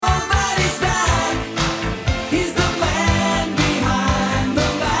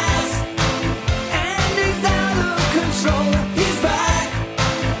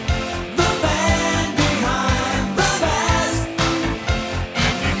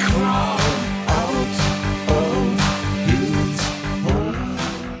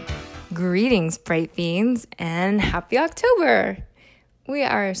Greetings, bright beans, and happy October! We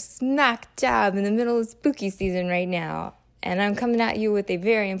are smack dab in the middle of spooky season right now, and I'm coming at you with a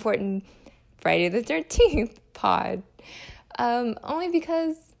very important Friday the 13th pod. Only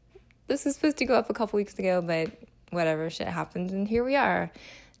because this was supposed to go up a couple weeks ago, but whatever, shit happens, and here we are.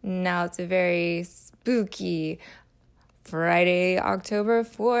 Now it's a very spooky Friday, October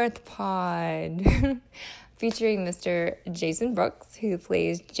 4th pod. Featuring Mr. Jason Brooks, who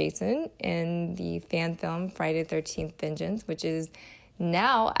plays Jason in the fan film Friday the 13th Vengeance, which is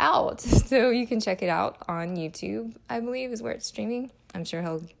now out. So you can check it out on YouTube, I believe is where it's streaming. I'm sure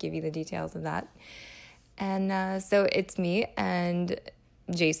he'll give you the details of that. And so it's me and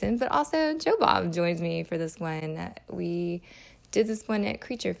Jason, but also Joe Bob joins me for this one. We did this one at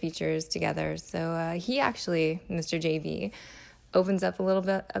Creature Features together. So he actually, Mr. JB, opens up a little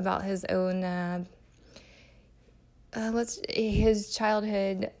bit about his own... his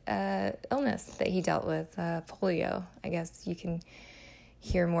childhood illness that he dealt with, polio. I guess you can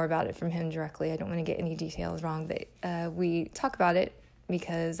hear more about it from him directly. I don't want to get any details wrong, but we talk about it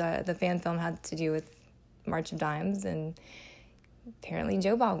because the fan film had to do with March of Dimes, and apparently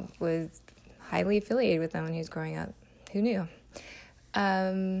Joe Bob was highly affiliated with them when he was growing up. Who knew?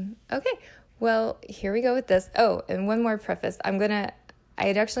 Okay, well, here we go with this. Oh, and one more preface. I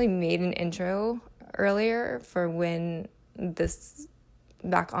had actually made an intro earlier for when this,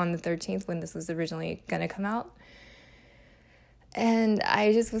 back on the 13th, when this was originally going to come out. And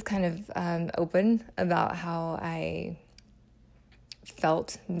I just was kind of open about how I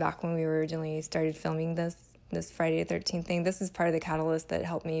felt back when we originally started filming this Friday the 13th thing. This is part of the catalyst that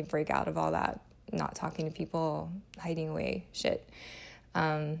helped me break out of all that not talking to people, hiding away shit.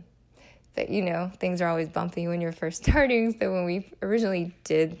 But, things are always bumpy when you're first starting. So when we originally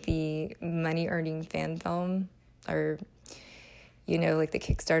did the money-earning fan film, or, like the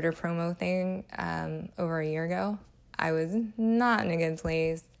Kickstarter promo thing over a year ago, I was not in a good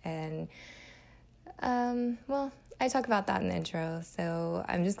place. And, I talk about that in the intro. So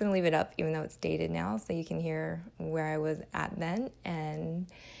I'm just going to leave it up, even though it's dated now, so you can hear where I was at then. And,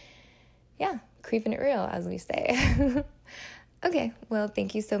 yeah, creeping it real, as we say. Okay, well,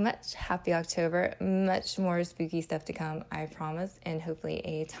 thank you so much. Happy October. Much more spooky stuff to come, I promise, and hopefully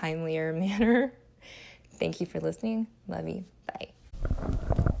a timelier manner. Thank you for listening. Love you. Bye.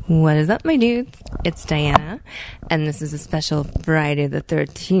 What is up, my dudes? It's Diana, and this is a special Friday the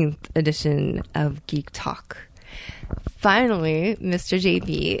 13th edition of Geek Talk. Finally, Mr.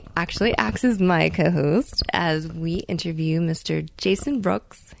 JB actually acts as my co-host as we interview Mr. Jason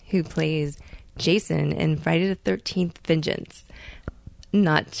Brooks, who plays Jason in Friday the 13th Vengeance.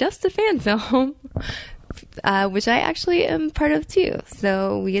 Not just a fan film, which I actually am part of too.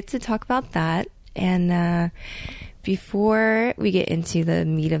 So we get to talk about that. And before we get into the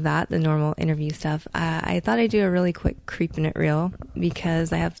meat of that, the normal interview stuff, I thought I'd do a really quick Creepin' It Real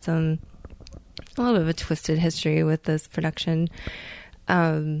because I have a little bit of a twisted history with this production.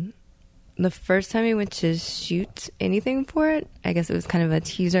 The first time I went to shoot anything for it, I guess it was kind of a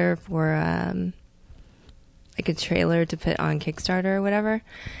teaser for like a trailer to put on Kickstarter or whatever.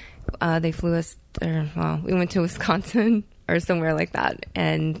 They flew us, we went to Wisconsin or somewhere like that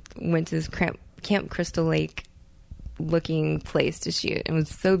and went to this Camp Crystal Lake looking place to shoot. It was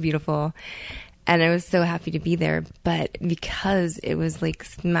so beautiful. And I was so happy to be there. But because it was like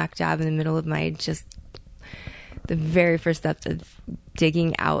smack dab in the middle of the very first steps of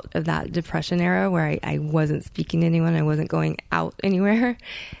digging out of that depression era where I wasn't speaking to anyone, I wasn't going out anywhere,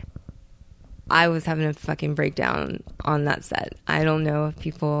 I was having a fucking breakdown on that set. I don't know if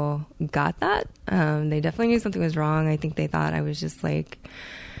people got that. They definitely knew something was wrong. I think they thought I was just like,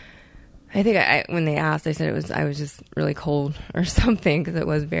 when they asked, I said I was just really cold or something, because it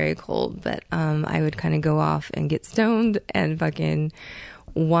was very cold. But I would kind of go off and get stoned and fucking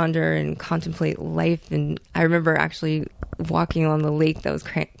wander and contemplate life. And I remember actually walking on the lake that was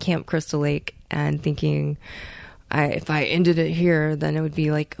Camp Crystal Lake and thinking, if I ended it here, then it would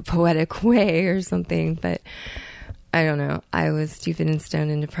be like a poetic way or something. But I don't know. I was stupid and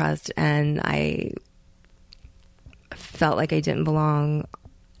stoned and depressed, and I felt like I didn't belong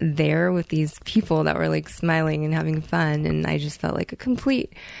there with these people that were like smiling and having fun. And I just felt like a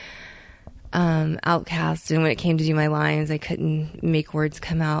complete outcast. And when it came to do my lines, I couldn't make words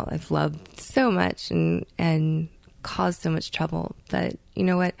come out. I've loved so much and caused so much trouble. But you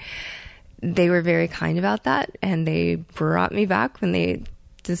know what? They were very kind about that, and they brought me back when they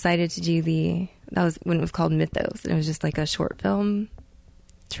decided to do that was when it was called Mythos. It was just like a short film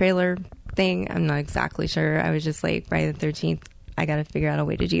trailer thing. I'm not exactly sure. I was just like, Friday the 13th, I got to figure out a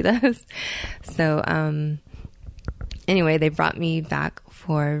way to do this. So, anyway, they brought me back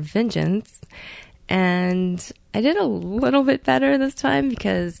for vengeance, and I did a little bit better this time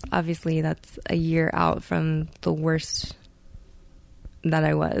because obviously that's a year out from the worst that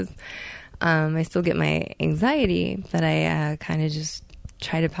I was. I still get my anxiety, but I kind of just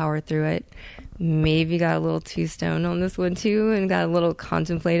try to power through it. Maybe got a little too stoned on this one too, and got a little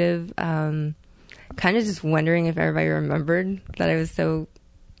contemplative, kind of just wondering if everybody remembered that I was so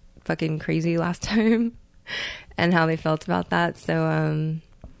fucking crazy last time and how they felt about that. So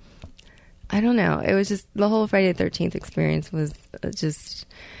I don't know. It was just the whole Friday the 13th experience was just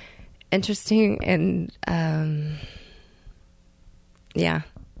interesting, and yeah.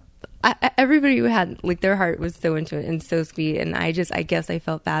 Everybody who had, like, their heart was so into it and so sweet, and I guess I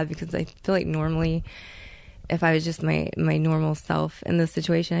felt bad because I feel like normally if I was just my normal self in this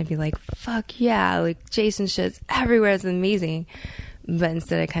situation, I'd be like, fuck yeah, like Jason shit's everywhere, it's amazing. But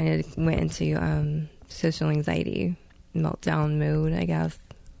instead I kind of went into social anxiety meltdown mode, I guess.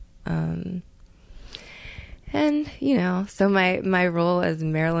 And you know, so my role as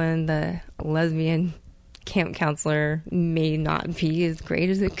Marilyn, the lesbian camp counselor, may not be as great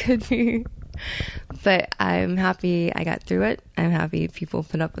as it could be, but I'm happy I got through it. I'm happy people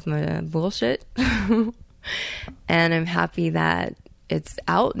put up with my bullshit. And I'm happy that it's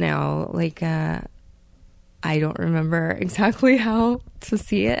out now. Like, I don't remember exactly how to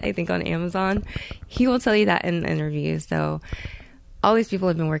see it. I think on Amazon. He will tell you that in the interview. So all these people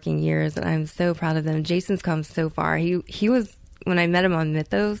have been working years, and I'm so proud of them. Jason's come so far. He was, when I met him on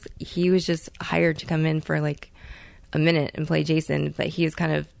Mythos, he was just hired to come in for like a minute and play Jason, but he has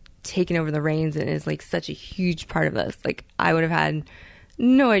kind of taken over the reins and is like such a huge part of this. Like, I would have had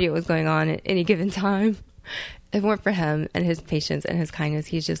no idea what was going on at any given time if it weren't for him and his patience and his kindness.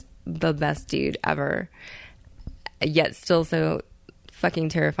 He's just the best dude ever, yet still so fucking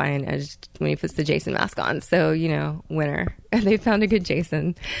terrifying as when he puts the Jason mask on. So, you know, winner. They found a good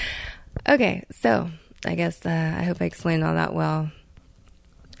Jason. Okay, so I guess I hope I explained all that well.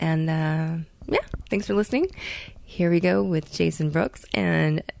 And yeah, thanks for listening. Here we go with Jason Brooks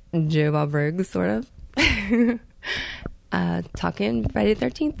and Joe Bob Briggs, sort of. Talking Friday the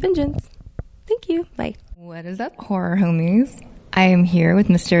 13th vengeance. Thank you. Bye. What is up, horror homies? I am here with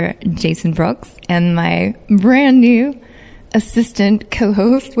Mr. Jason Brooks and my brand new assistant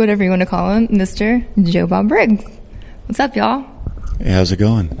co-host, whatever you want to call him, Mr. Joe Bob Briggs. What's up, y'all? Hey, how's it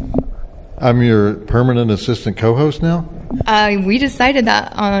going? I'm your permanent assistant co-host now? We decided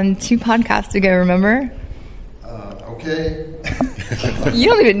that on 2 podcasts ago, remember? Okay. You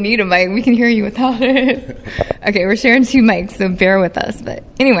don't even need a mic. We can hear you without it. Okay, we're sharing 2 mics, so bear with us. But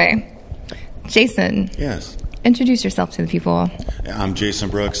anyway, Jason. Yes. Introduce yourself to the people. I'm Jason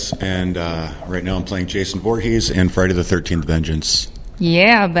Brooks, and right now I'm playing Jason Voorhees in Friday the 13th Vengeance.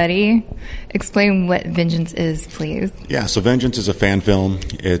 Yeah, buddy. Explain what Vengeance is, please. Yeah, so Vengeance is a fan film.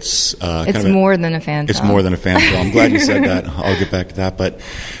 It's more than a fan film. It's more than a fan film. I'm glad you said that. I'll get back to that. But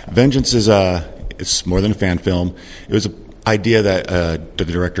Vengeance is it's more than a fan film. It was an idea that the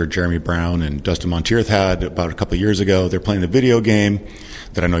director Jeremy Brown and Dustin Monteith had about a couple of years ago. They're playing a video game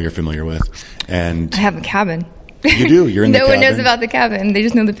that I know you're familiar with. And I have a cabin. You do. You're in the cabin. No one knows about the cabin. They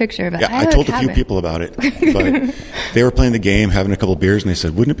just know the picture. But yeah, I told a few people about it. But they were playing the game, having a couple of beers, and they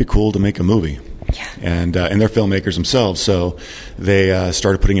said, wouldn't it be cool to make a movie? Yeah. And they're filmmakers themselves. So they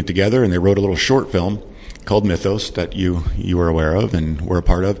started putting it together, and they wrote a little short film called Mythos that you were aware of and were a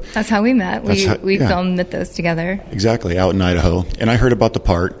part of. That's how we met. We filmed Mythos together. Exactly, out in Idaho. And I heard about the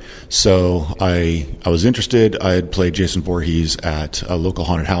part, so I was interested. I had played Jason Voorhees at a local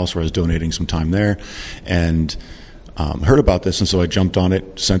haunted house where I was donating some time there, and heard about this, and so I jumped on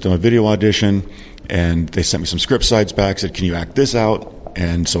it, sent them a video audition, and they sent me some script sides back, said, can you act this out?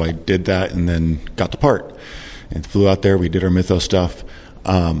 And so I did that and then got the part and flew out there. We did our Mythos stuff.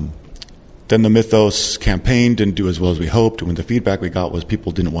 Then the Mythos campaign didn't do as well as we hoped. When the feedback we got was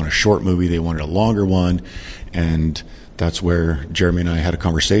people didn't want a short movie, they wanted a longer one. And that's where Jeremy and I had a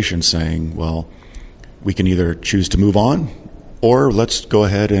conversation saying, well, we can either choose to move on or let's go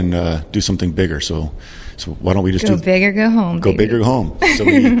ahead and do something bigger. So why don't we just go big or go home? Go big or go home. So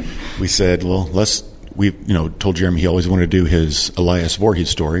we said, well, we told Jeremy he always wanted to do his Elias Voorhees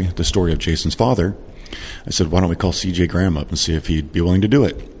story, the story of Jason's father. I said, why don't we call C.J. Graham up and see if he'd be willing to do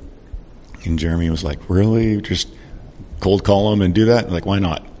it? And Jeremy was like, really? Just cold call him and do that? Like, why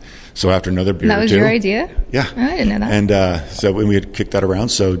not? So after another beer or two. That was your idea? Yeah. Oh, I didn't know that. And so when we had kicked that around,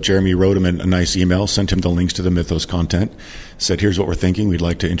 so Jeremy wrote him a nice email, sent him the links to the Mythos content, said, here's what we're thinking. We'd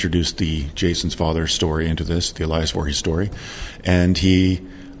like to introduce the Jason's father story into this, the Elias Voorhees story. And he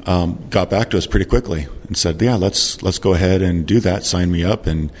got back to us pretty quickly and said, yeah, let's go ahead and do that. Sign me up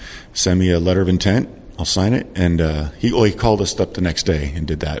and send me a letter of intent I'll sign it. And he called us up the next day and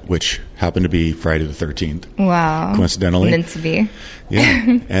did that, which happened to be Friday the 13th. Wow. Coincidentally. Meant to be.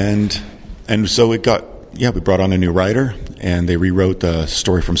 Yeah. And so it got, we brought on a new writer, and they rewrote the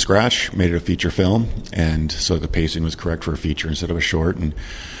story from scratch, made it a feature film, and so the pacing was correct for a feature instead of a short. And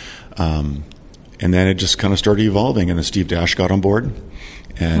then it just kind of started evolving, and then Steve Dash got on board.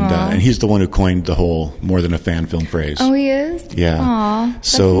 And he's the one who coined the whole "more than a fan film" phrase. Oh, he is? Yeah. Aw,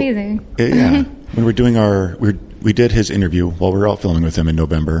 that's amazing. When we're doing we did his interview while we were out filming with him in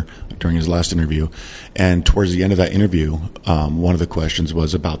November during his last interview, and towards the end of that interview, one of the questions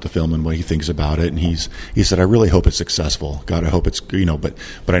was about the film and what he thinks about it. And he said, "I really hope it's successful. God, I hope it's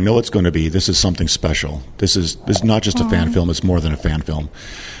but I know it's going to be. This is something special. This is not just a fan film. It's more than a fan film."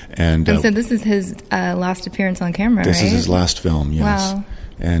 And so this is his last appearance on camera. This right? is his last film. Yes. Wow.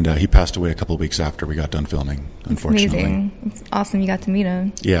 And he passed away a couple of weeks after we got done filming, unfortunately. It's amazing. It's awesome you got to meet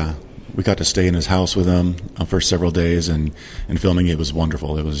him. Yeah. We got to stay in his house with him for several days, and filming it was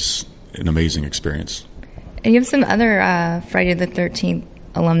wonderful. It was an amazing experience. And you have some other Friday the 13th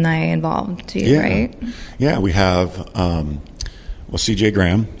alumni involved too, right? Yeah, we have C.J.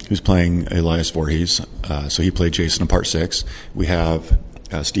 Graham, who's playing Elias Voorhees. So he played Jason in Part 6. We have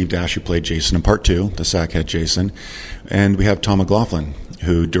Steve Dash, who played Jason in Part 2, the Sackhead Jason. And we have Tom McLaughlin,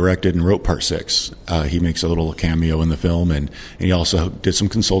 who directed and wrote Part 6. He makes a little cameo in the film, and he also did some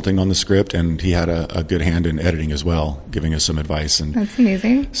consulting on the script, and he had a good hand in editing as well, giving us some advice. And that's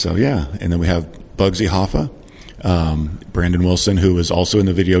amazing. So, yeah. And then we have Bugsy Hoffa, Brandon Wilson, who is also in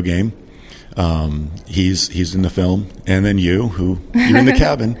the video game. He's in the film. And then you're in the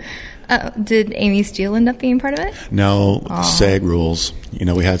cabin. Did Amy Steele end up being part of it? No, SAG rules.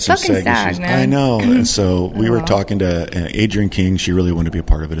 We had some SAG issues. Man. I know. And so we were talking to Adrian King. She really wanted to be a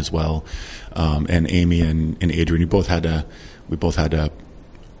part of it as well. And Amy and Adrian, we both had to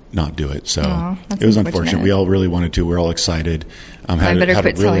not do it. So it was unfortunate. We all really wanted to. We're all excited. I better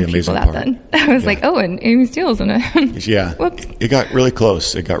quit telling people that then. I was like, and Amy Steele's in it. Yeah. Whoops. It got really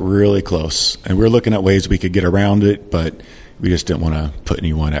close. And we were looking at ways we could get around it, but we just didn't want to put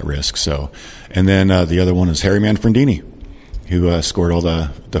anyone at risk. So, and then the other one is Harry Manfredini, who scored all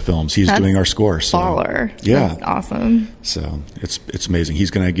the films. He's doing our score. So, baller. Yeah, that's awesome. So it's amazing.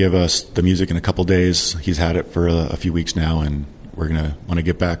 He's going to give us the music in a couple days. He's had it for a few weeks now, and we're going to want to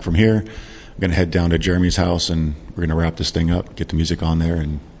get back from here. We're going to head down to Jeremy's house, and we're going to wrap this thing up, get the music on there,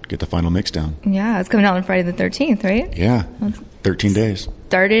 and get the final mix down. Yeah, it's coming out on Friday the 13th, right? Yeah, 13 days.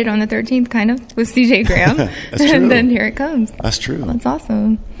 Started on the 13th, kind of, with C.J. Graham. That's true. And then here it comes. That's true. That's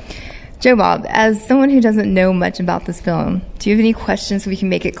awesome. Joe Bob, as someone who doesn't know much about this film, do you have any questions so we can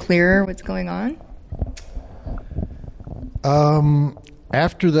make it clearer what's going on?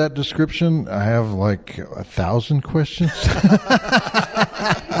 After that description, I have like 1,000 questions.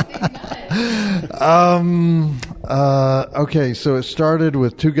 Okay, so it started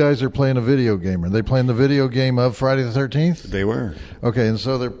with two guys that are playing a video game. Are they playing the video game of Friday the 13th? They were. Okay, and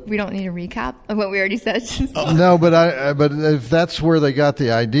so they're... We don't need a recap of what we already said. No, but if that's where they got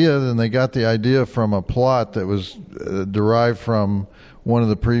the idea, then they got the idea from a plot that was derived from one of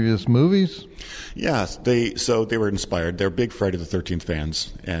the previous movies? Yeah, they were inspired. They're big Friday the 13th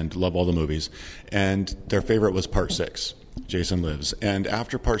fans and love all the movies. And their favorite was Part 6, Jason Lives. And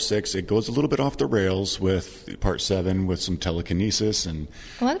after Part 6, it goes a little bit off the rails with Part 7 with some telekinesis. And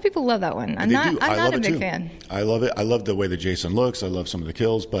a lot of people love that one. I'm not a big fan. I love it. I love the way that Jason looks. I love some of the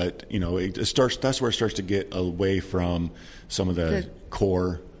kills. But, that's where it starts to get away from some of the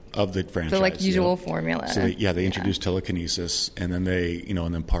core of the franchise. The usual formula. So they introduced telekinesis, and then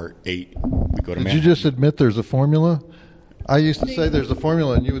and then Part 8 we go to. Did you just admit there's a formula? I used to say there's a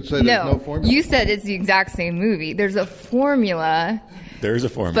formula, and you would say there's no formula. You said it's the exact same movie. There's a formula. There's a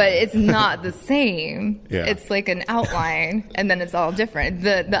formula, but it's not the same. Yeah. It's like an outline, and then it's all different.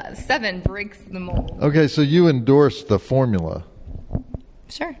 The 7 breaks the mold. Okay, so you endorse the formula.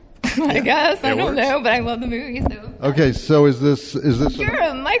 Sure. I guess. I don't know, but I love the movie. So. Okay, so is this? You're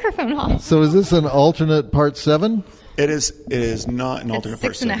a microphone hog. So is this an alternate Part 7? It is not an alternate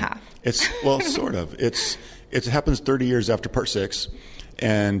Part 7. 6.5. It's sort of. It happens 30 years after Part 6,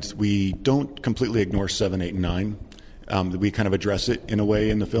 and we don't completely ignore 7, 8, and 9. We kind of address it in a way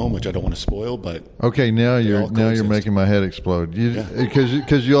in the film, which I don't want to spoil. But okay, now you're making my head explode.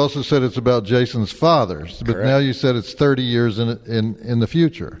 Because you also said it's about Jason's father, but Correct. Now you said it's 30 years in the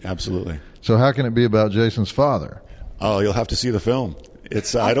future. Absolutely. So how can it be about Jason's father? Oh, you'll have to see the film.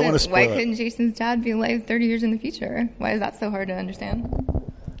 It's I don't want to spoil. Why couldn't Jason's dad be alive 30 years in the future? Why is that so hard to understand?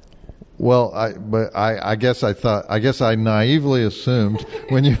 Well, I guess I naively assumed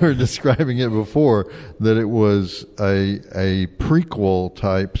when you were describing it before that it was a prequel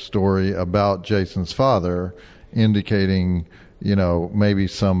type story about Jason's father, indicating, maybe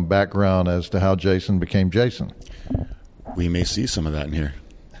some background as to how Jason became Jason. We may see some of that in here.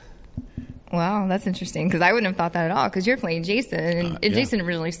 Wow, that's interesting, because I wouldn't have thought that at all, because you're playing Jason, and Jason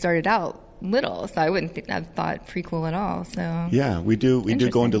originally started out little, so I wouldn't have thought prequel at all. So yeah, we do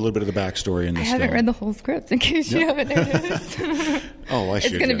go into a little bit of the backstory in this. I haven't read the whole script, in case you haven't noticed. Oh, I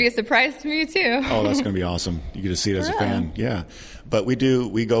should. It's going to be a surprise to me too. Oh, that's going to be awesome. You get to see it as a fan. Yeah, but we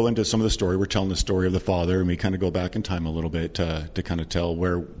go into some of the story. We're telling the story of the father, and we kind of go back in time a little bit to kind of tell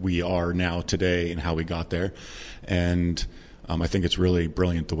where we are now today and how we got there, and. I think it's really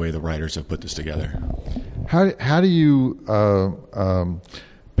brilliant the way the writers have put this together. How do you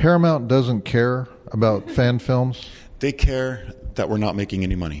Paramount doesn't care about fan films? They care that we're not making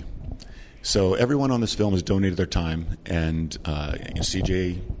any money. So everyone on this film has donated their time, and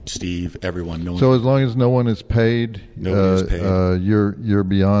CJ, Steve, everyone. So as long as no one is paid, you're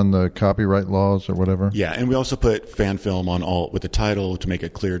beyond the copyright laws or whatever. Yeah, and we also put fan film on all with the title to make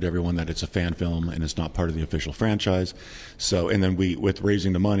it clear to everyone that it's a fan film and it's not part of the official franchise. So, and then with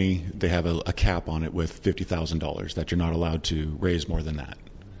raising the money, they have a cap on it with $50,000 that you're not allowed to raise more than that.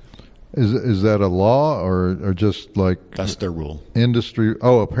 Is that a law or just like that's their rule? Industry?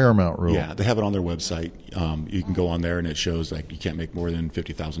 Oh, a Paramount rule. Yeah, they have it on their website. You can go on there and it shows like you can't make more than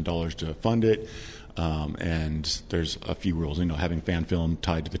 $50,000 to fund it, and there's a few rules. Having fan film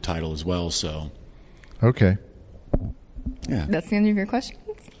tied to the title as well. So, okay, yeah, that's the end of your questions.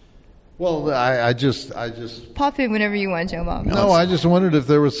 Well, I just pop in whenever you want, Joe Bob. No, I just wondered if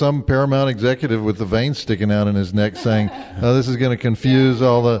there was some Paramount executive with the vein sticking out in his neck saying, "Oh, this is going to confuse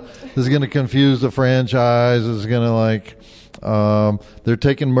the franchise. This is going to they're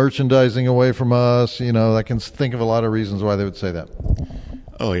taking merchandising away from us." I can think of a lot of reasons why they would say that.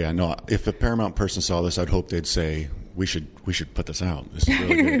 Oh yeah, no. If a Paramount person saw this, I'd hope they'd say we should put this out. This is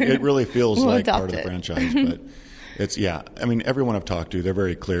really good. It really feels like part of the franchise, but. Everyone I've talked to, they're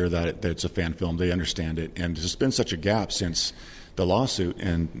very clear that it's a fan film. They understand it. And there's been such a gap since the lawsuit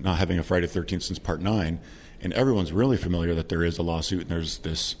and not having a Friday the 13th since Part 9. And everyone's really familiar that there is a lawsuit and there's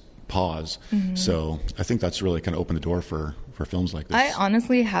this pause. Mm-hmm. So I think that's really kind of opened the door for films like this. I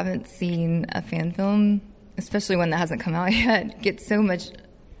honestly haven't seen a fan film, especially one that hasn't come out yet, get so much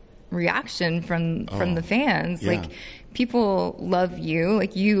reaction from the fans. Yeah. Like, people love you.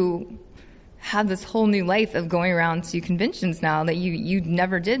 Like, you have this whole new life of going around to conventions now that you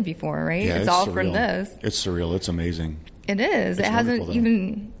never did before, right? Yeah, it's all surreal. from this. It's surreal. It's amazing. It is. It hasn't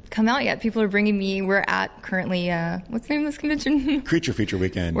even come out yet. People are bringing me. We're at currently. What's the name of this convention? Creature Feature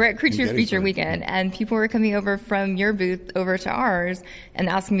Weekend. We're at Creature Feature Weekend, and people were coming over from your booth over to ours and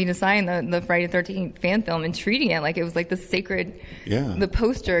asking me to sign the Friday the 13th fan film and treating it like it was like the sacred. Yeah. The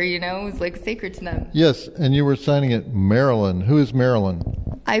poster, was like sacred to them. Yes, and you were signing it Marilyn. Who is Marilyn?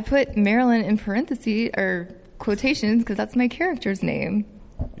 I put Marilyn in parentheses or quotations because that's my character's name.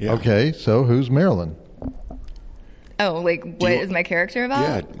 Yeah. Okay, so who's Marilyn? Oh, like what is my character about?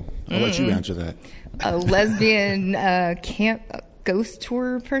 Yeah, I'll let you answer that. A lesbian camp ghost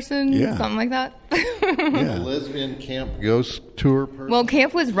tour person, something like that. Yeah. A lesbian camp ghost tour person? Well,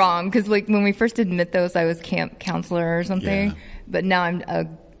 camp was wrong because like when we first did Mythos, I was camp counselor or something. Yeah. But now I'm a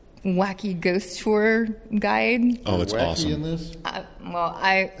wacky ghost tour guide. Oh, it's wacky awesome. In this?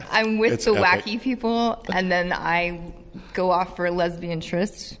 I'm with it's the epic. Wacky people, and then I go off for a lesbian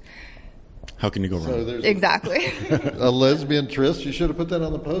tryst. How can you go wrong? So exactly. A lesbian tryst? You should have put that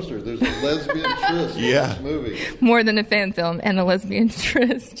on the poster. There's a lesbian tryst in this movie. More than a fan film and a lesbian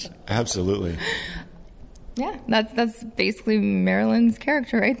tryst. Absolutely. Yeah, that's basically Marilyn's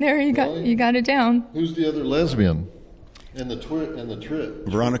character right there. You got it down. Who's the other lesbian in the trip?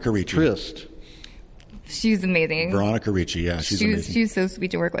 Veronica Ricci. Tryst. She's amazing. Veronica Ricci, yeah, she's amazing. She's so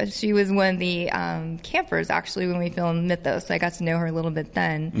sweet to work with. She was one of the campers, actually, when we filmed Mythos, so I got to know her a little bit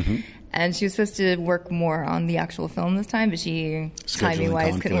then. Mm-hmm. And she was supposed to work more on the actual film this time, but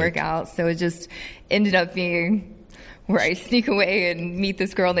timing-wise, couldn't work out. So it just ended up being where I sneak away and meet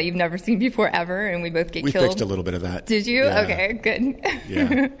this girl that you've never seen before ever, and we both get killed. We fixed a little bit of that. Did you? Yeah. Okay, good.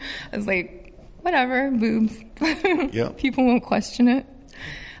 Yeah. I was like, whatever, boobs. Yep. People won't question it.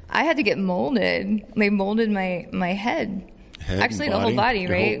 I had to get molded. They molded my head. Actually, the whole body,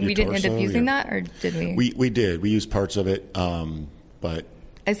 right? We didn't end up using that, or did we? We did. We used parts of it, but...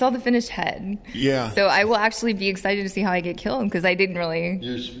 I saw the finished head. Yeah. So I will actually be excited to see how I get killed, because I didn't really...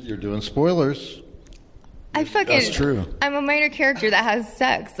 You're doing spoilers. That's true. I'm a minor character that has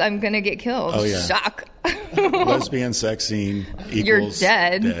sex. I'm going to get killed. Oh, yeah. Shock. Lesbian sex scene equals You're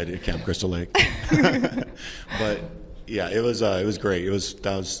dead. Dead at Camp Crystal Lake. But yeah, it was great.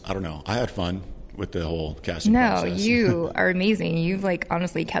 That was I don't know. I had fun with the whole casting process. No, you are amazing. You've like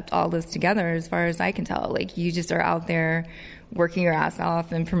honestly kept all this together as far as I can tell. Like you just are out there working your ass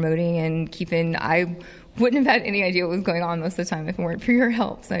off and promoting and keeping. I wouldn't have had any idea what was going on most of the time if it weren't for your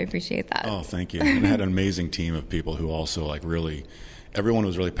help. So I appreciate that. Oh, thank you. And I had an amazing team of people who also like really, everyone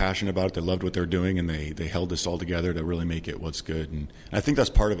was really passionate about it. They loved what they were doing, and they held this all together to really make it what's good. And I think that's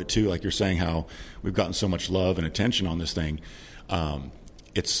part of it too. Like you're saying, how we've gotten so much love and attention on this thing.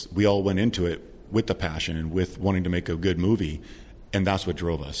 We all went into it with the passion and with wanting to make a good movie, and that's what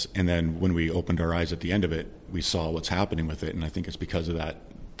drove us. And then when we opened our eyes at the end of it, we saw what's happening with it, and I think it's because of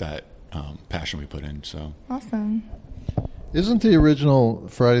that passion we put in. So awesome. Isn't the original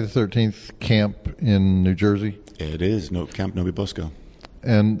Friday the 13th camp in New Jersey? It is Camp Novi Bosco.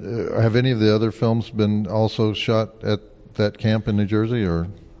 And have any of the other films been also shot at that camp in New Jersey, or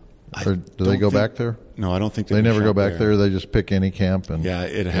do they go back there? No, I don't think they never go back there. They just pick any camp. And yeah,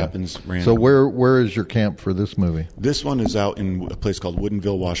 it happens random. So where is your camp for this movie? This one is out in a place called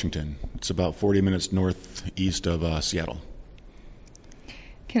Woodinville, Washington. It's about 40 minutes northeast of Seattle.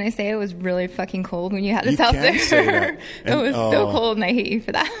 Can I say it was really fucking cold when you had us out there? Say that. It was so cold, and I hate you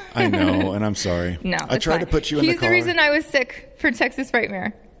for that. I know, and I'm sorry. No, I tried to put you in the car. He's the reason I was sick for Texas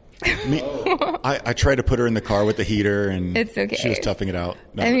Frightmare. I tried to put her in the car with the heater, and it's okay. She was toughing it out.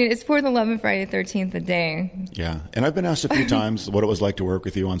 No. I mean, it's for the love of Friday the 13th a day. Yeah, and I've been asked a few times what it was like to work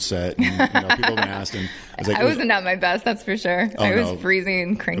with you on set. And, people have been asked, and I was like, I wasn't at my best, that's for sure. I was freezing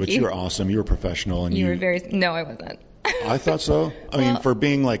and cranky. But you were awesome. You were professional, and you were very. No, I wasn't. I thought so. I mean, for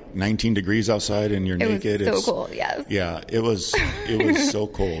being like 19 degrees outside and you're naked, it was so cold. Yes. Yeah, it was so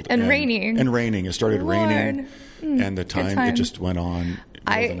cold and raining. And raining. It started raining, and the time it just went on.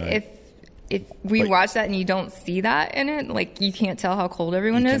 If we watch that and you don't see that in it, like you can't tell how cold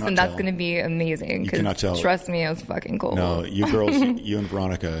everyone is, and that's going to be amazing. You cannot tell. Trust me, it was fucking cold. No, you girls, you and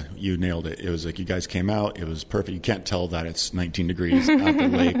Veronica, you nailed it. It was like you guys came out. It was perfect. You can't tell that it's 19 degrees at the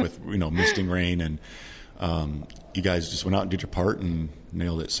lake with misting rain, and you guys just went out and did your part and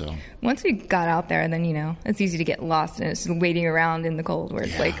nailed it. So once we got out there, then it's easy to get lost, and it's just waiting around in the cold where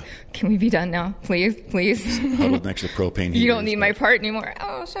it's like, can we be done now, please? Huddled next to the propane heaters. You don't need my part anymore.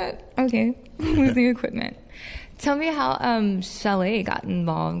 Oh shit. Okay, losing equipment. Tell me how Chalet got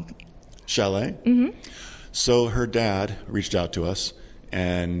involved. Chalet. Mm-hmm. So her dad reached out to us,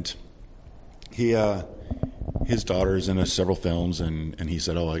 and his daughter's in several films, and he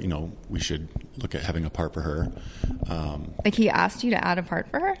said, we should look at having a part for her. Like he asked you to add a part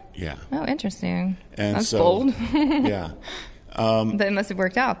for her? Yeah. Oh, interesting. And that's bold. Yeah. But it must have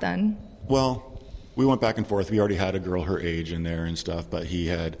worked out then. Well, we went back and forth. We already had a girl her age in there and stuff, but he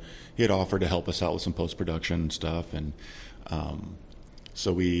had offered to help us out with some post-production stuff, and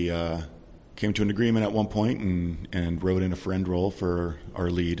so we came to an agreement at one point and wrote in a friend role for our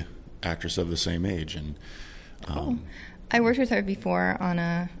lead actress of the same age. And cool. I worked with her before on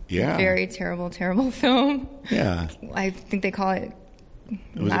a very terrible film. Yeah. I think they call it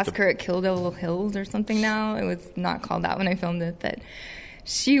Massacre at Kill Devil Hills or something now. It was not called that when I filmed it, but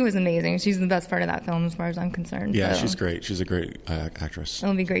she was amazing. She's the best part of that film as far as I'm concerned. Yeah, so she's great. She's a great actress.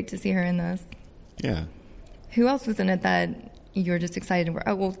 It'll be great to see her in this. Yeah. Who else was in it that you were just excited to work?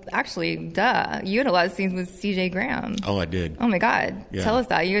 Oh, well, actually, duh. You had a lot of scenes with CJ Graham. Oh, I did. Oh, my God. Yeah. Tell us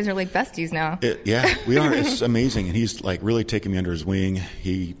that. You guys are like besties now. Yeah, we are. It's amazing. And he's like really taking me under his wing.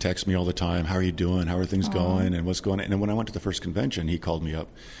 He texts me all the time. How are you doing? How are things going? And what's going on? And then when I went to the first convention, he called me up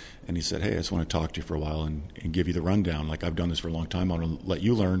and he said, hey, I just want to talk to you for a while and give you the rundown. Like, I've done this for a long time. I want to let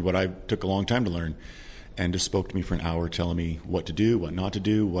you learn what I took a long time to learn. And just spoke to me for an hour telling me what to do, what not to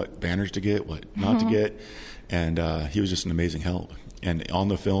do, what banners to get, what not to get. And he was just an amazing help. And on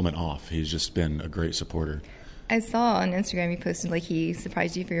the film and off, he's just been a great supporter. I saw on Instagram you posted like he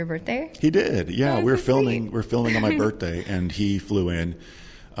surprised you for your birthday. He did, yeah. Oh, We're filming on my birthday, and he flew in.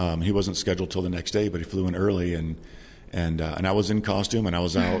 He wasn't scheduled till the next day, but he flew in early, and I was in costume, and I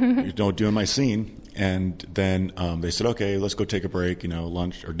was out doing my scene. And then they said, okay, let's go take a break,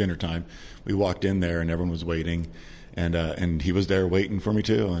 lunch or dinner time. We walked in there, and everyone was waiting. And he was there waiting for me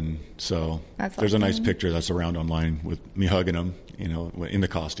too, and so there's a nice picture that's around online with me hugging him, in the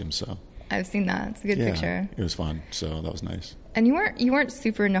costume. So I've seen that. It's a good picture. It was fun, so that was nice. And you weren't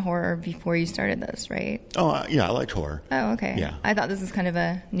super into horror before you started this, right? Oh yeah, I liked horror. Oh okay. Yeah, I thought this was kind of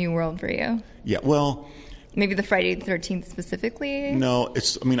a new world for you. Yeah, well, maybe the Friday the 13th specifically. No,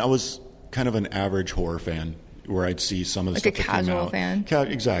 I was kind of an average horror fan where I'd see some of the like stuff a that came casual out. fan.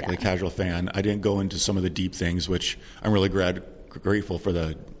 Exactly, casual fan. I didn't go into some of the deep things, which I'm really grateful for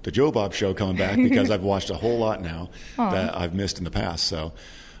the Joe Bob show coming back because I've watched a whole lot now that I've missed in the past. So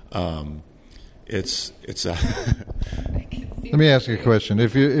it's Let me ask you a question.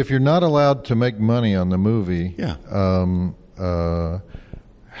 If you're not allowed to make money on the movie,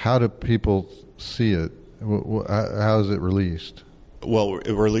 how do people see it? How is it released? Well,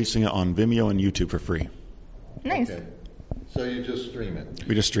 we're releasing it on Vimeo and YouTube for free. Nice. Okay. So you just stream it.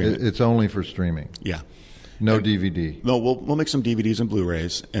 We just stream it. It's only for streaming. Yeah. No DVD. No, we'll make some DVDs and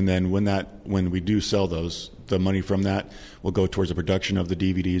Blu-rays, and then when we do sell those, the money from that will go towards the production of the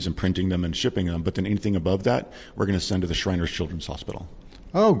DVDs and printing them and shipping them. But then anything above that, we're going to send to the Shriners Children's Hospital.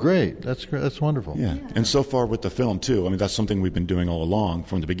 Oh, great! That's great. That's wonderful. Yeah, and so far with the film too. I mean, that's something we've been doing all along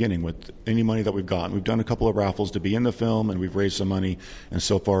from the beginning. With any money that we've gotten, we've done a couple of raffles to be in the film, and we've raised some money. And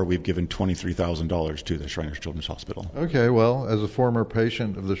so far, we've given $23,000 to the Shriners Children's Hospital. Okay, well, as a former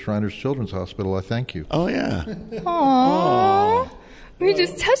patient of the Shriners Children's Hospital, I thank you. Oh yeah. Aww. We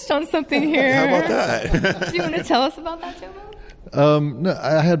just touched on something here. How about that? Do you want to tell us about that, Joe? No,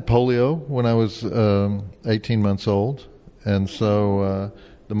 I had polio when I was 18 months old, and so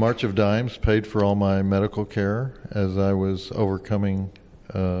the March of Dimes paid for all my medical care as I was overcoming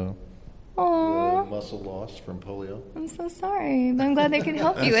the muscle loss from polio. I'm so sorry, but I'm glad they can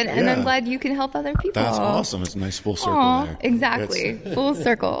help you, and I'm glad you can help other people. That's awesome. It's a nice full circle there. Exactly. Full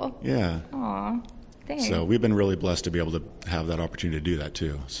circle. Yeah. Aw. Thanks. So we've been really blessed to be able to have that opportunity to do that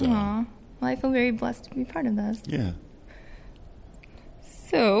too. So. Aw. Well, I feel very blessed to be part of this. Yeah.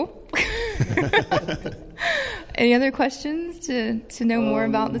 So, any other questions to know more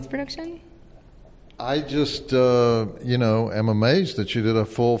about this production? I just, am amazed that you did a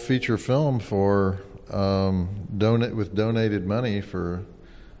full feature film for with donated money for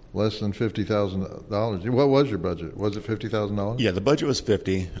less than $50,000. What was your budget? Was it $50,000? Yeah, the budget was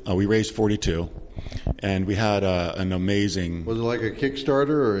 $50,000. We raised $42,000, and we had an amazing. Was it like a Kickstarter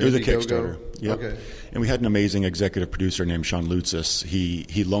or? It was a Indiegogo? Kickstarter. Yep. Okay. And we had an amazing executive producer named Sean Lutzis.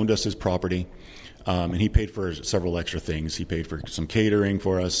 He loaned us his property, and he paid for several extra things. He paid for some catering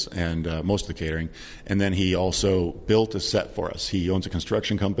for us, and most of the catering. And then he also built a set for us. He owns a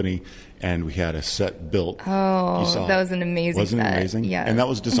construction company, and we had a set built. Oh, that was an amazing Wasn't set. it amazing? Yes. And that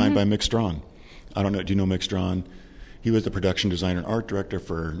was designed by Mick Strawn. I don't know. Do you know Mick Strawn? He was the production designer and art director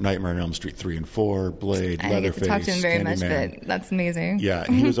for Nightmare on Elm Street 3 and 4, Blade, I didn't get to Leatherface, talk to him very much, Candyman. but that's amazing. Yeah,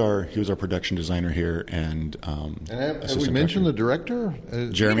 he was our production designer here, and Have we mentioned the director?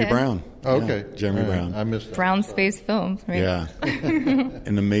 Jeremy did. Brown. Oh, okay, Yeah, Jeremy Brown. I missed that. Brown Space Films, right? Yeah,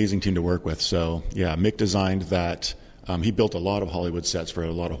 an amazing team to work with. So yeah, Mick designed that. He built a lot of Hollywood sets for a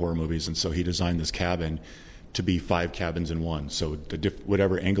lot of horror movies, and so he designed this cabin to be 5 cabins in one. So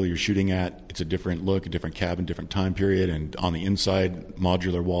whatever angle you're shooting at, it's a different look, a different cabin, different time period, and on the inside,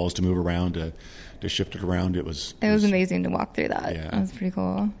 modular walls to move around, to shift it around. It was amazing to walk through that. Yeah. That was pretty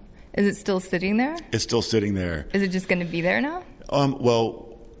cool. Is it still sitting there? It's still sitting there. Is it just going to be there now?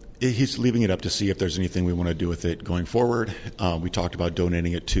 Well, he's leaving it up to see if there's anything we want to do with it going forward. We talked about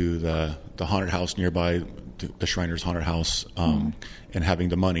donating it to the haunted house nearby, the Shriners Haunted House, and having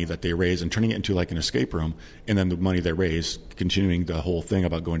the money that they raise and turning it into like an escape room, and then the money they raise continuing the whole thing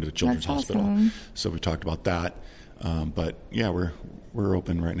about going to the children's That's hospital. awesome. So we talked about that, but yeah, we're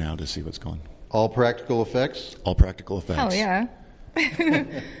open right now to see what's going. All practical effects? All practical effects. Oh yeah.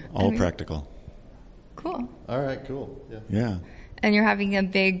 All practical. Cool. All right, cool. Yeah. Yeah. And you're having a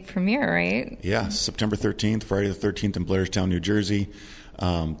big premiere, right? Yeah, September 13th, Friday the 13th in Blairstown, New Jersey.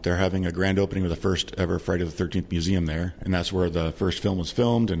 They're having a grand opening of the first ever Friday the 13th museum there, and that's where the first film was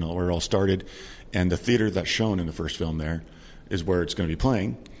filmed and where it all started. And the theater that's shown in the first film there is where it's going to be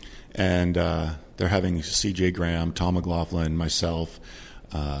playing. And they're having C.J. Graham, Tom McLaughlin, myself,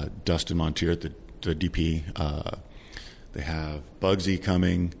 Dustin Montier, the DP. They have Bugsy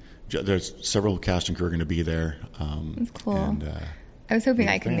coming. There's several cast and crew are going to be there. That's cool. And, I was hoping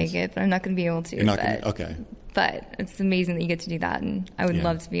I could fans. make it, but I'm not going to be able to. You're not gonna, okay. But it's amazing that you get to do that, and I would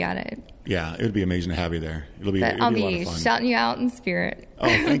love to be at it. Yeah, it would be amazing to have you there. It'll be But a I'll lot be of fun. shouting you out in spirit. Oh,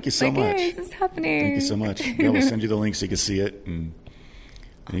 thank you so like, much. Hey, this is happening. Thank you so much. Yeah, we'll send you the link so you can see it, and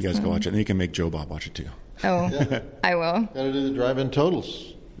you guys go watch it. And then you can make Joe Bob watch it too. Oh, I will. Got to do the drive-in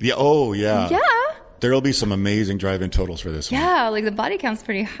totals. Yeah. Oh, yeah. Yeah. There'll be some amazing drive-in totals for this one. Yeah, like the body count's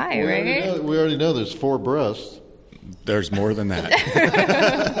pretty high, right? We already know there's 4 breasts. There's more than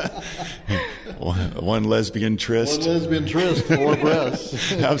that. One lesbian tryst. One lesbian tryst, 4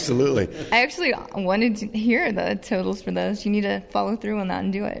 breasts. Absolutely. I actually wanted to hear the totals for those. You need to follow through on that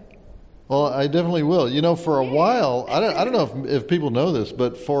and do it. Well, I definitely will. You know, for a while, I don't know if people know this,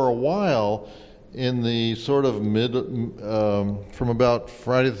 but for a while, in the sort of from about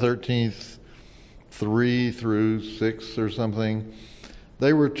Friday the 13th 3 through 6 or something,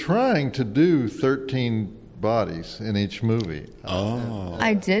 they were trying to do 13 bodies in each movie. Oh.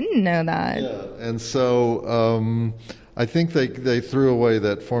 I didn't know that. Yeah, and so I think they threw away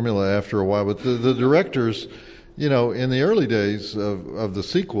that formula after a while. But the directors, in the early days of the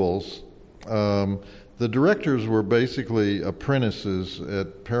sequels, the directors were basically apprentices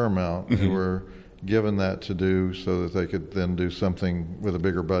at Paramount who were given that to do so that they could then do something with a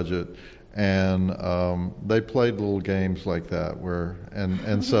bigger budget. And they played little games like that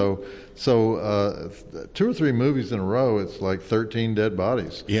so 2 or 3 movies in a row, it's like 13 dead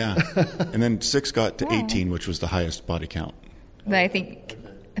bodies. Yeah. And then 6 got to 18, which was the highest body count. But I think,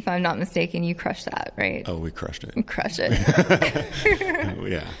 if I'm not mistaken, you crushed that, right? Oh, we crushed it. You crushed it.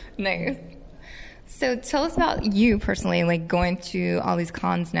 Yeah. Nice. So tell us about you personally, like going to all these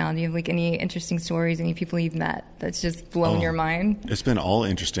cons now. Do you have like any interesting stories, any people you've met that's just blown your mind? It's been all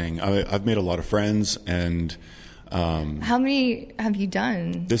interesting. I've made a lot of friends, and how many have you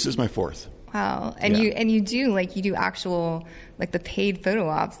done? This is my 4th. Wow. And you do actual, like the paid photo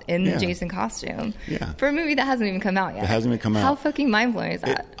ops in the Jason costume. Yeah. For a movie that hasn't even come out yet. It hasn't even come out. How fucking mind-blowing is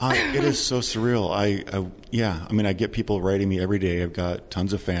that? It is so surreal. I get people writing me every day. I've got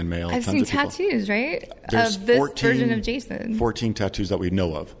tons of fan mail. I've seen tattoos, right? There's of this 14, version of Jason. 14 tattoos that we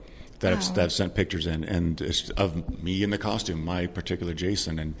know of that have sent pictures in, and it's of me in the costume, my particular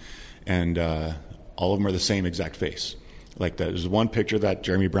Jason, and all of them are the same exact face. Like there's one picture that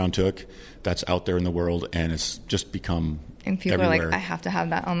Jeremy Brown took that's out there in the world, and it's just become and people everywhere. are like, I have to have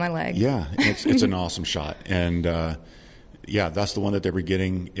that on my leg. Yeah, it's an awesome shot, and that's the one that they were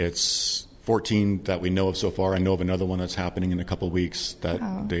getting. It's 14 that we know of so far. I know of another one that's happening in a couple of weeks that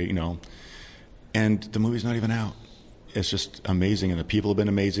and the movie's not even out. It's just amazing, and the people have been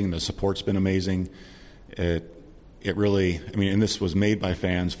amazing. The support's been amazing. It really, and this was made by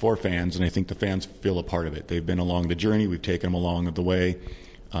fans for fans, and I think the fans feel a part of it. They've been along the journey. We've taken them along the way,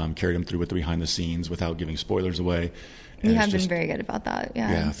 carried them through with the behind the scenes without giving spoilers away. You have been very good about that.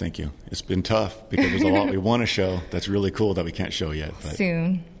 Yeah. Yeah, thank you. It's been tough because there's a lot we want to show that's really cool that we can't show yet. But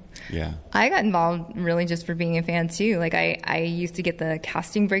soon. Yeah. I got involved really just for being a fan too. Like I used to get the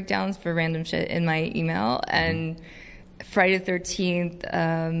casting breakdowns for random shit in my email, and Friday the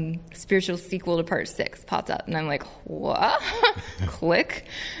 13th spiritual sequel to part 6 popped up, and I'm like, what? Click,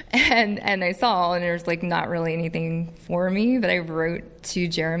 and I saw, and there's like not really anything for me, but I wrote to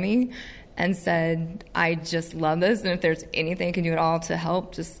Jeremy and said, I just love this, and if there's anything I can do at all to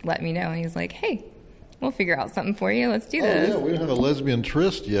help, just let me know. And he's like, hey, we'll figure out something for you. Let's do this. Yeah, we don't have a lesbian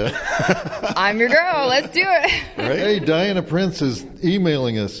tryst yet. I'm your girl. Let's do it. Right? Hey, Diana Prince is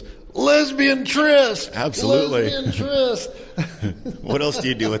emailing us. Lesbian tryst. Absolutely. Lesbian tryst. What else do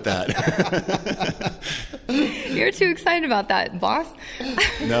you do with that? You're too excited about that, boss.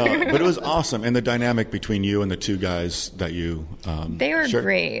 No, but it was awesome. And the dynamic between you and the 2 guys that you they were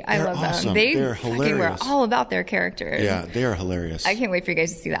great. I love awesome. them. They're fucking hilarious. were all about their characters. Yeah, they are hilarious. I can't wait for you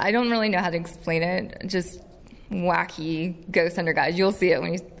guys to see that. I don't really know how to explain it. Just wacky ghost hunter guys. You'll see it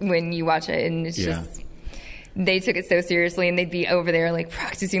when you watch it, and it's just... They took it so seriously, and they'd be over there like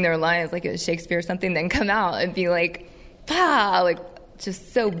practicing their lines like it was Shakespeare or something, then come out and be like, "Bah!" Like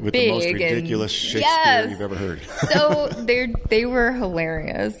just so with big the most ridiculous Shakespeare you've ever heard. So they were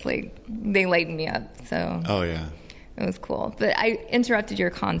hilarious. Like they lightened me up. So it was cool. But I interrupted your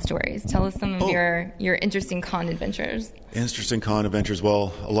con stories. Tell us some of your interesting con adventures. Interesting con adventures.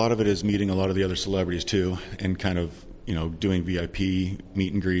 Well, a lot of it is meeting a lot of the other celebrities too, and kind of doing VIP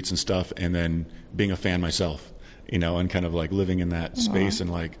meet and greets and stuff, and then being a fan myself, and kind of like living in that space and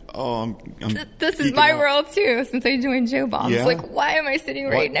like, this is my world too. Since I joined Joe Bombs, like, why am I sitting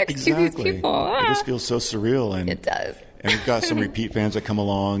right next to these people? It just feels so surreal, and it does. And we've got some repeat fans that come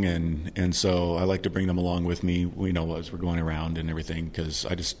along, and so I like to bring them along with me. As we're going around and everything, because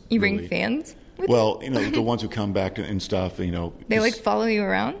I just bring fans. Well, the ones who come back and stuff. They like follow you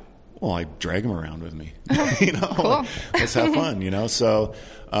around. Well, I drag them around with me. Cool. Let's have fun. So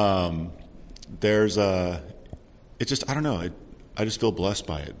there's it's just, I don't know. I just feel blessed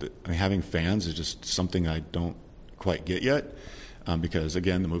by it. Having fans is just something I don't quite get yet, because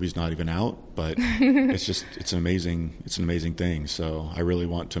again, the movie's not even out. But it's an amazing thing. So I really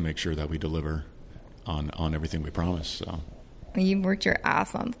want to make sure that we deliver on everything we promise. So. You've worked your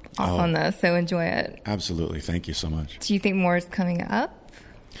ass off on this, so enjoy it. Absolutely. Thank you so much. Do you think more is coming up?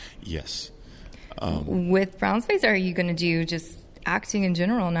 Yes. With Brown's Face, or are you going to do just acting in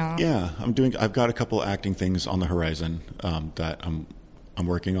general now? Yeah, I've got a couple acting things on the horizon that I'm I'm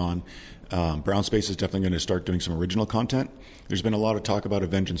working on. Brown Space is definitely going to start doing some original content. There's been a lot of talk about a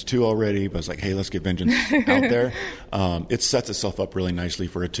Vengeance 2 already, but it's like, hey, let's get Vengeance out there. It sets itself up really nicely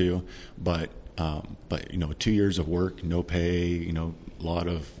for a 2, but 2 years of work, no pay, a lot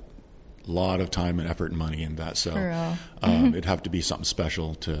of time and effort and money in that. So it'd have to be something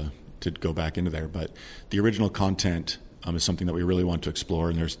special to go back into there. But the original content is something that we really want to explore,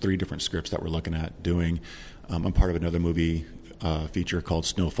 and there's 3 different scripts that we're looking at doing. I'm part of another movie feature called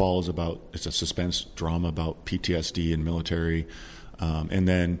Snow Falls it's a suspense drama about PTSD and military. And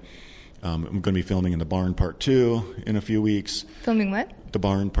then I'm going to be filming in The Barn Part 2 in a few weeks. Filming what? The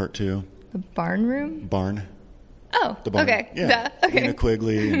Barn Part 2. The barn room? Barn. Oh, the barn. Okay. Yeah. Okay. Lena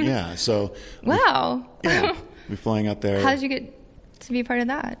Quigley. And yeah. So. Wow. We're flying out there. How did you get to be a part of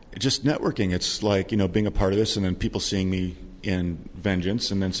that? Just networking. It's like, being a part of this and then people seeing me in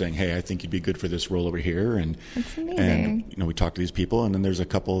Vengeance and then saying, hey, I think you'd be good for this role over here. And that's amazing. And, we talk to these people, and then there's a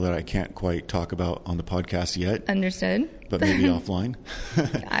couple that I can't quite talk about on the podcast yet. Understood. But maybe offline.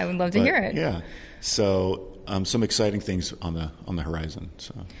 I would love to hear it. Yeah. So some exciting things on the horizon.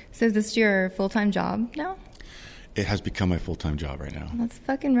 So is this your full-time job now? It has become my full-time job right now. That's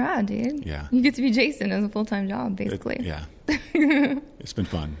fucking rad, dude. Yeah. You get to be Jason as a full-time job, basically. Yeah. It's been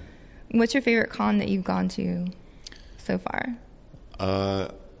fun. What's your favorite con that you've gone to so far?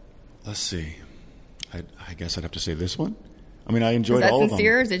 Let's see. I guess I'd have to say this one. I mean, I enjoyed all of them. Is that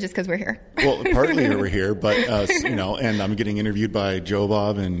sincere, or is it just because we're here? Well, partly we're here, but and I'm getting interviewed by Joe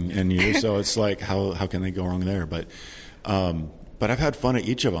Bob and you, so it's like, how can they go wrong there? But I've had fun at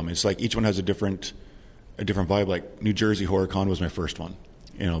each of them. It's like each one has a different vibe. Like New Jersey Horror Con was my first one.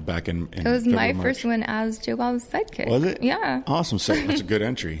 Back in it was February, my first one as Joe Bob's sidekick. Was it? Yeah. Awesome. So that's a good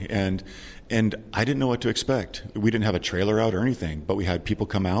entry. And I didn't know what to expect. We didn't have a trailer out or anything, but we had people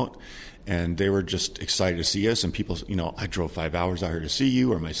come out and they were just excited to see us. And people, I drove 5 hours out here to see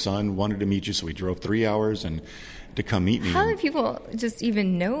you, or my son wanted to meet you, so we drove 3 hours and to come meet me. How did people just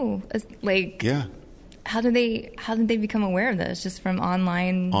even know? Like, yeah. How did they become aware of this? Just from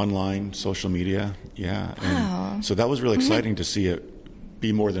online social media. Yeah. Wow. And so that was really exciting to see it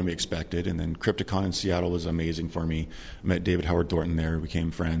be more than we expected. And then Crypticon in Seattle was amazing for me. I met David Howard Thornton there. We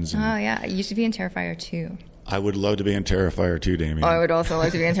became friends. And yeah. You should be in Terrifier 2. I would love to be in Terrifier 2, Damien. I would also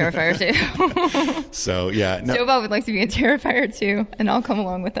like to be in Terrifier 2. So, yeah. No. Joe Bob would like to be in Terrifier 2, and I'll come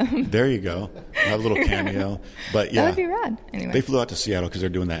along with him. There you go. Have a little cameo. But yeah. That would be rad. Anyway. They flew out to Seattle because they're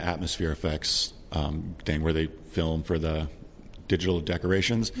doing that atmosphere effects thing where they film for the digital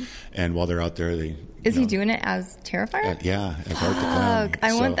decorations. And while they're out there, Is he doing it as Terrifier? Yeah, as Art the Clown.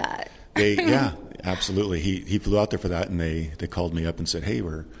 I want that. Yeah, absolutely. He flew out there for that, and they called me up and said, hey,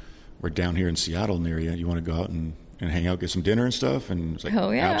 we're down here in Seattle near you. You want to go out and hang out, get some dinner and stuff? And I was like,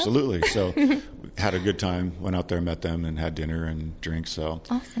 hell yeah. Absolutely. So had a good time, went out there, met them, and had dinner and drinks. So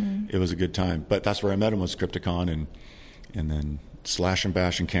awesome. It was a good time. But that's where I met him, was Crypticon, and then Slash and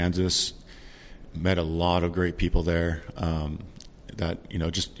Bash in Kansas. Met a lot of great people there. That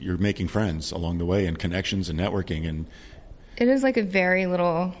just you're making friends along the way, and connections and networking, and it is like a very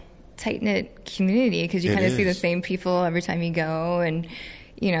little tight-knit community because you kind of see the same people every time you go, and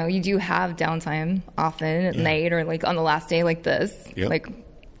you do have downtime often at night or like on the last day like this. Yep. Like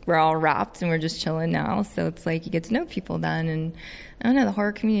we're all wrapped and we're just chilling now, so it's like you get to know people then. And I don't know, the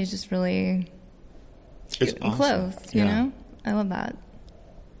horror community is just really cute and close. You know, I love that.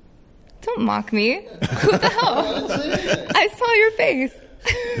 Don't mock me. Who the hell? I saw your face.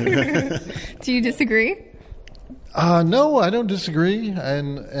 Do you disagree? No, I don't disagree.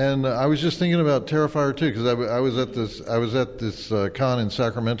 And I was just thinking about Terrifier 2 because I was at this con in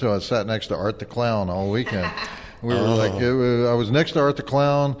Sacramento. I sat next to Art the Clown all weekend. We were I was next to Art the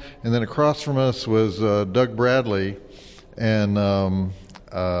Clown, and then across from us was Doug Bradley, and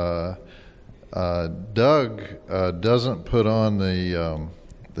Doug doesn't put on the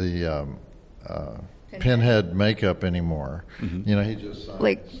pinhead makeup anymore. Mm-hmm. He just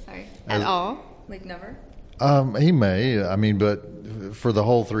at all, like never. He may. I mean, but for the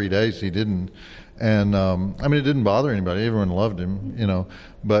whole 3 days he didn't, and it didn't bother anybody. Everyone loved him,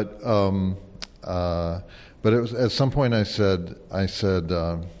 But it was at some point I said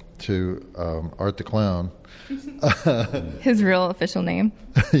to Art the Clown, his real official name.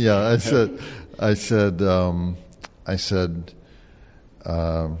 Yeah, I said.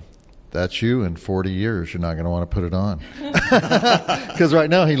 That's you in 40 years. You're not going to want to put it on. Because right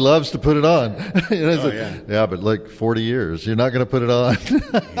now he loves to put it on. Yeah, but like 40 years, you're not going to put it on.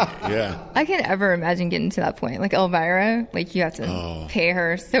 Yeah. I can't ever imagine getting to that point. Like Elvira, like you have to pay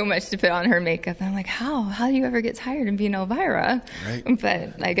her so much to put on her makeup. And I'm like, how do you ever get tired of being Elvira? Right.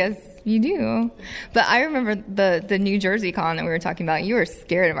 But I guess you do. But I remember the New Jersey con that we were talking about. You were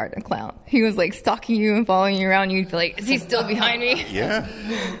scared of Art the Clown. He was like stalking you and following you around. You'd be like, is he still behind me? Yeah.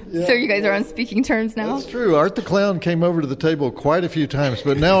 So you guys are on speaking terms now? That's true. Art the Clown came over to the table quite a few times,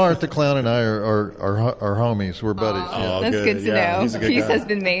 but now Art the Clown and I are homies. We're buddies. Oh, that's good to know. He's a good Peace guy. has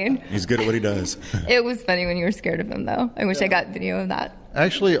been made. He's good at what he does. It was funny when you were scared of him, though. I wish I got video of that.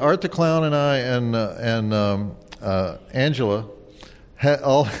 Actually, Art the Clown and I and Angela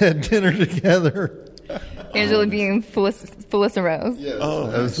all had dinner together. Angela being Felissa Rose. Yes, Oh,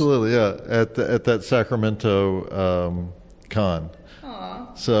 absolutely, yeah. At that Sacramento con.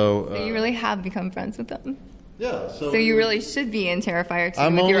 Aww. So You really have become friends with them. yeah. So you really should be in Terrifier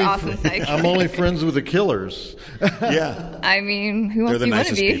 2 with your awesome sidekick. I'm only friends with the killers. Yeah. I mean, who else They're the do you want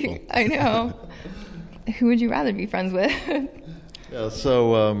to nicest be? people. I know. Who would you rather be friends with? Yeah.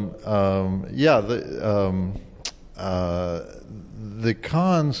 So the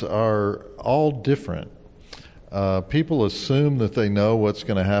cons are all different. People assume that they know what's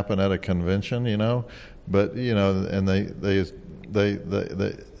going to happen at a convention, but and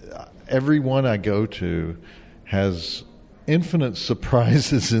they everyone I go to has infinite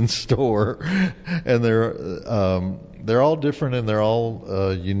surprises in store, and they're all different and they're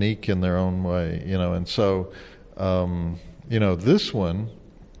all unique in their own way, and so this one,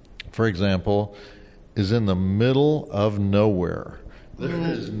 for example, is in the middle of nowhere. There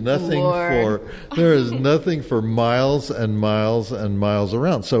is nothing for miles and miles and miles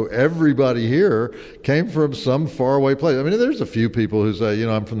around. So everybody here came from some faraway place. I mean, there's a few people who say,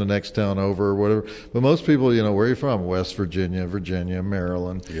 I'm from the next town over or whatever. But most people, where are you from? West Virginia,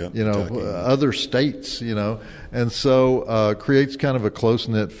 Maryland, Kentucky. Other states, And so creates kind of a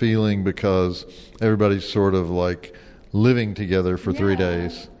close-knit feeling because everybody's sort of like living together for 3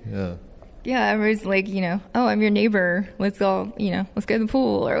 days. Yeah. Yeah, everybody's like, oh, I'm your neighbor. Let's go, let's go to the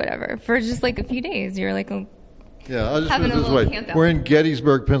pool or whatever. For just like a few days, you're like, yeah, I'll just put having it a this little way. camp out. We're in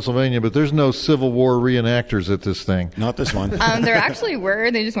Gettysburg, Pennsylvania, but there's no Civil War reenactors at this thing. Not this one. There actually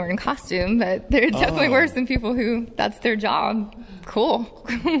were. They just weren't in costume, but there definitely were some people who that's their job. Cool.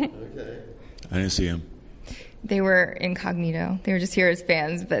 Okay. I didn't see him. They were incognito. They were just here as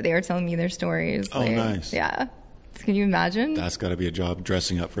fans, but they were telling me their stories. Oh, nice. Yeah. Can you imagine? That's got to be a job,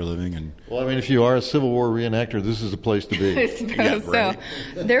 dressing up for a living. And Well, I mean, if you are a Civil War reenactor, this is the place to be. I suppose Yeah, right.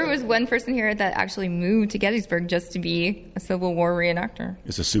 so. There was one person here that actually moved to Gettysburg just to be a Civil War reenactor.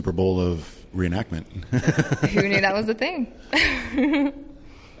 it's a Super Bowl of reenactment. Who knew that was a thing?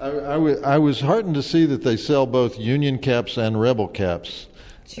 I was heartened to see that they sell both Union caps and Rebel caps.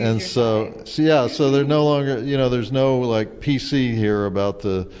 And so they're no longer, there's no like PC here about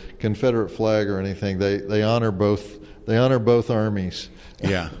the Confederate flag or anything. They honor both. They honor both armies.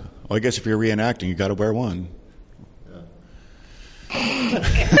 Yeah. Well, I guess if you're reenacting, you got to wear one.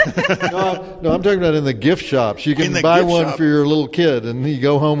 No, I'm talking about in the gift shops. You In can the buy gift one shop? for your little kid, and you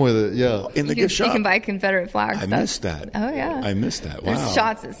go home with it. Yeah. In the You gift shop. can buy Confederate flags. I missed that. Oh, yeah. I missed that. Wow. There's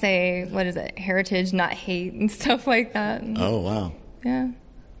shots that say, what is it, heritage, not hate, and stuff like that. Oh, wow. Yeah.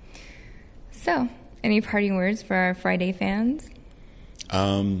 So, any parting words for our Friday fans?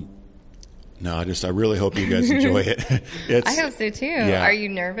 No, I really hope you guys enjoy it. I hope so too. Yeah. Are you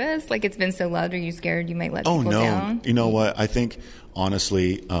nervous? Like it's been so loud. Are you scared you might let Oh, people no. down? You know what? I think,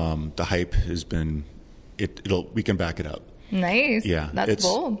 honestly, the hype has been, we can back it up. Nice. Yeah. That's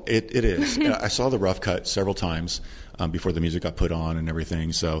bold. It is. I saw the rough cut several times before the music got put on and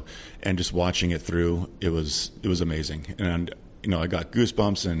everything. So, and just watching it through, it was amazing. And, I got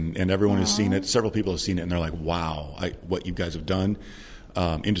goosebumps and everyone has seen it. Several people have seen it and they're like, wow, what you guys have done.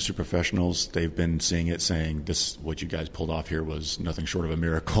 Industry professionals, they've been seeing it saying what you guys pulled off here was nothing short of a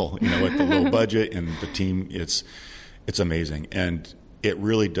miracle. With the low budget and the team, it's amazing. And it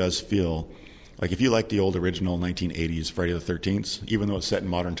really does feel like if you like the old original 1980s Friday the 13th, even though it's set in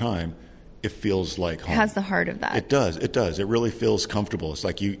modern time, it feels like home. It has the heart of that. It does. It really feels comfortable. It's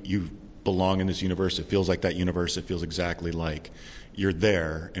like you belong in this universe. It feels like that universe. It feels exactly like you're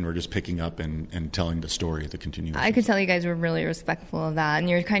there, and we're just picking up and telling the story, the continuation. I could tell you guys were really respectful of that, and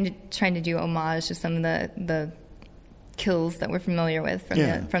you're kind of trying to do homage to some of the kills that we're familiar with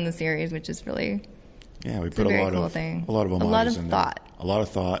from the series, which is really we put a lot very cool of thing. a lot of homages a lot of in thought. There. A lot of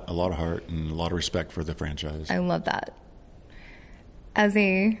thought, a lot of heart, and a lot of respect for the franchise. I love that. As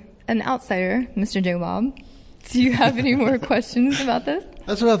an outsider, Mr. Joe Bob, do you have any more questions about this?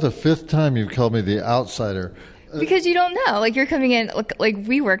 That's about the fifth time you've called me the outsider. Because you don't know. Like, you're coming in, like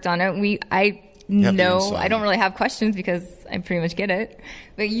we worked on it. I don't really have questions because I pretty much get it.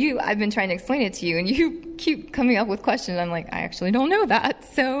 But I've been trying to explain it to you, and you keep coming up with questions. I'm like, I actually don't know that.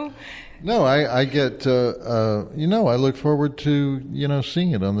 So. No, I get, I look forward to,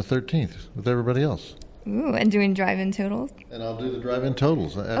 seeing it on the 13th with everybody else. Ooh, and doing drive-in totals. And I'll do the drive-in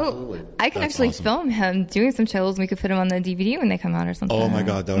totals, absolutely. Oh, I can actually film him doing some totals. We could put them on the DVD when they come out or something. Oh my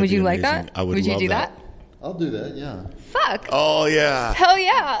God, that would be you amazing. like that? I would you love do that. I'll do that, yeah. Fuck. Oh yeah. Hell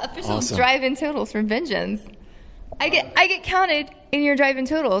yeah. Official Awesome. drive-in totals for Vengeance. I get counted in your drive-in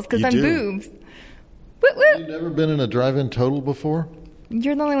totals because I'm boobs. Woot woot. You've never been in a drive-in total before?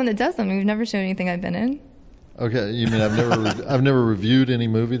 You're the only one that does them. You've never shown anything I've been in. Okay, you mean I've never reviewed any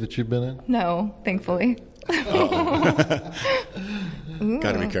movie that you've been in? No, thankfully. Got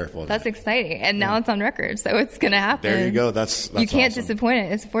to be careful. That's exciting, and now it's on record, so it's gonna happen. There you go. That's you can't awesome. disappoint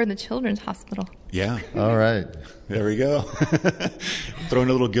it. It's for the Children's Hospital. Yeah. All right. There we go. Throwing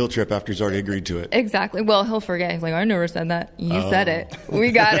a little guilt trip after he's already agreed to it. Exactly. Well, he'll forget. He's like, I never said that. You said it.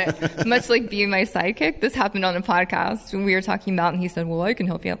 We got it. Much like being my sidekick. This happened on a podcast when we were talking about, and he said, well, I can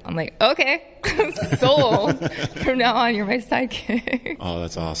help you out. I'm like, okay. Sold. From now on, you're my sidekick. Oh,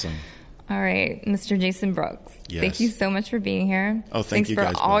 that's awesome. All right, Mr. Jason Brooks. Yes. Thank you so much for being here. Oh, thank you guys.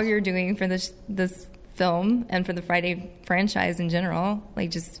 Thanks for all both. you're doing for this film and for the Friday franchise in general.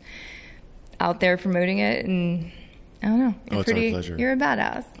 Like, just out there promoting it, and I don't know. It's our pleasure. You're a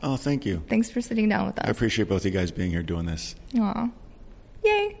badass. Oh, thank you. Thanks for sitting down with us. I appreciate both you guys being here doing this. Aw.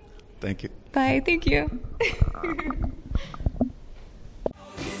 Yay. Thank you. Bye. Thank you.